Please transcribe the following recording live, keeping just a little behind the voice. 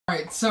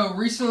Alright, so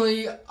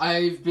recently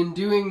I've been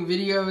doing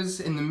videos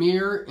in the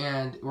mirror,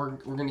 and we're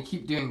gonna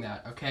keep doing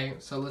that, okay?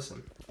 So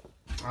listen.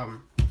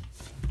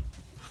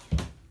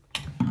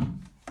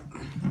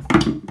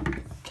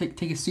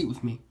 Take a seat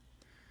with me.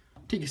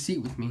 Take a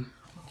seat with me.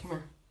 Come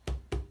here.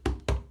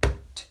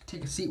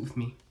 Take a seat with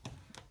me.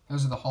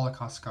 Those are the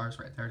Holocaust scars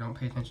right there. Don't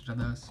pay attention to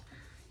those.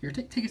 Here,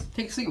 take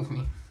a seat with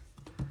me.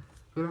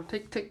 You know,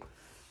 take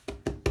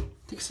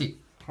a seat.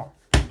 Come on.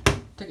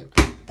 Take a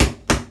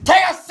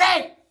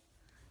seat!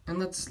 And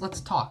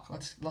let's talk.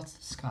 Let's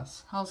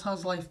discuss.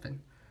 How's life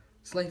been?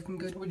 Has life been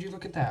good? Would you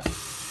look at that?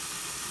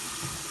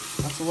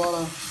 That's a lot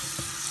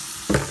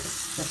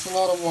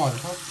of water,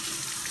 huh?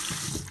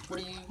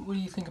 What do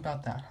you think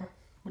about that, huh?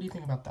 What do you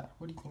think about that?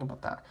 What do you think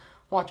about that?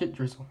 Watch it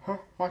drizzle, huh?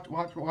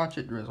 Watch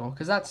it drizzle,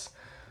 cause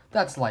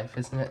that's life,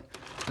 isn't it?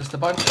 Just a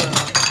bunch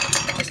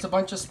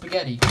of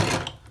spaghetti.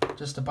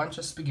 Just a bunch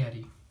of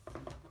spaghetti.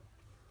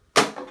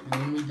 And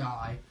then we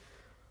die.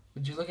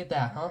 Would you look at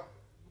that, huh?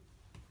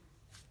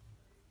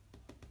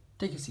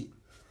 Take a seat.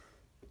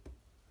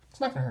 It's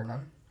not gonna hurt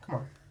none. Come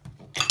on.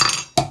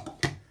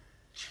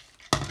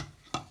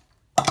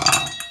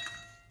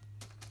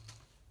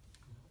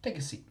 Take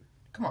a seat.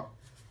 Come on.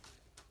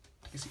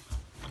 Take a seat.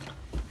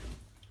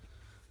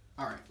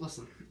 Alright,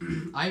 listen.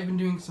 I've been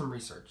doing some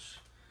research.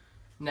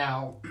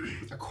 Now,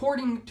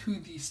 according to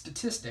the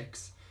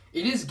statistics,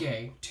 it is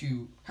gay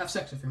to have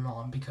sex with your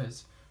mom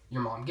because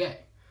your mom gay.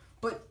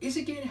 But is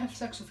it gay to have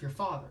sex with your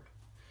father?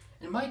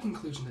 And my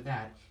conclusion to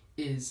that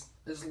is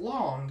as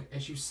long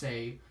as you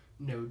say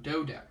no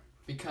dodo.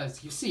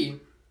 Because, you see,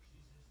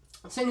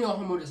 saying no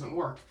homo doesn't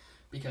work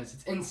because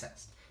it's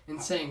incest.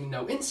 And saying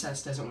no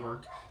incest doesn't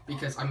work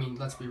because, I mean,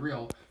 let's be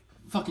real,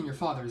 fucking your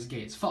father is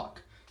gay as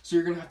fuck. So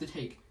you're going to have to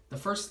take the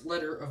first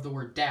letter of the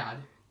word dad,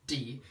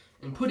 D,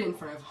 and put it in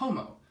front of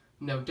homo,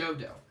 no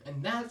dodo.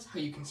 And that's how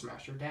you can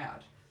smash your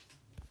dad.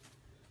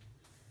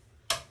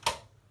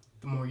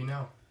 The more you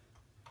know.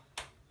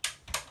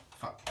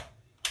 Fuck.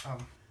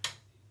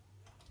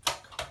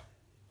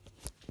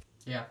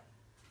 Yeah.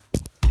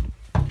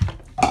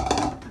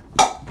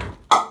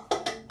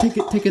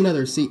 Take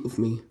another seat with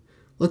me.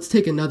 Let's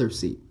take another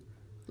seat.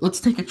 Let's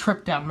take a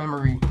trip down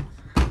memory.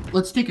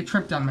 Let's take a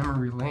trip down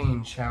memory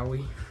lane, shall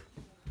we?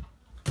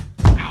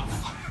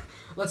 Ow.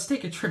 Let's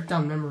take a trip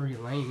down memory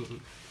lane.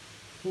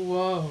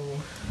 Whoa.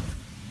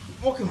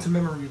 Welcome to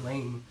memory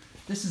lane.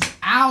 This is,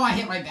 ow, I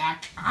hit my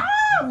back. Ah,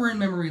 we're in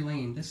memory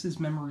lane. This is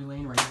memory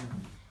lane right here.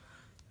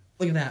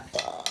 Look at that.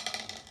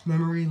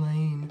 Memory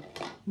lane.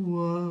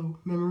 Whoa,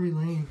 memory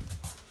lane.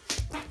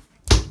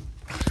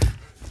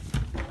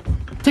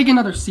 Take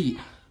another seat.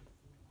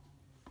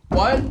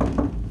 What?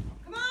 Come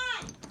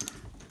on!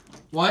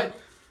 What? Come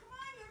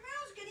on, your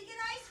mouth's gonna get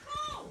ice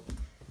cold!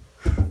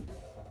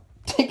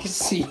 Take a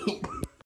seat.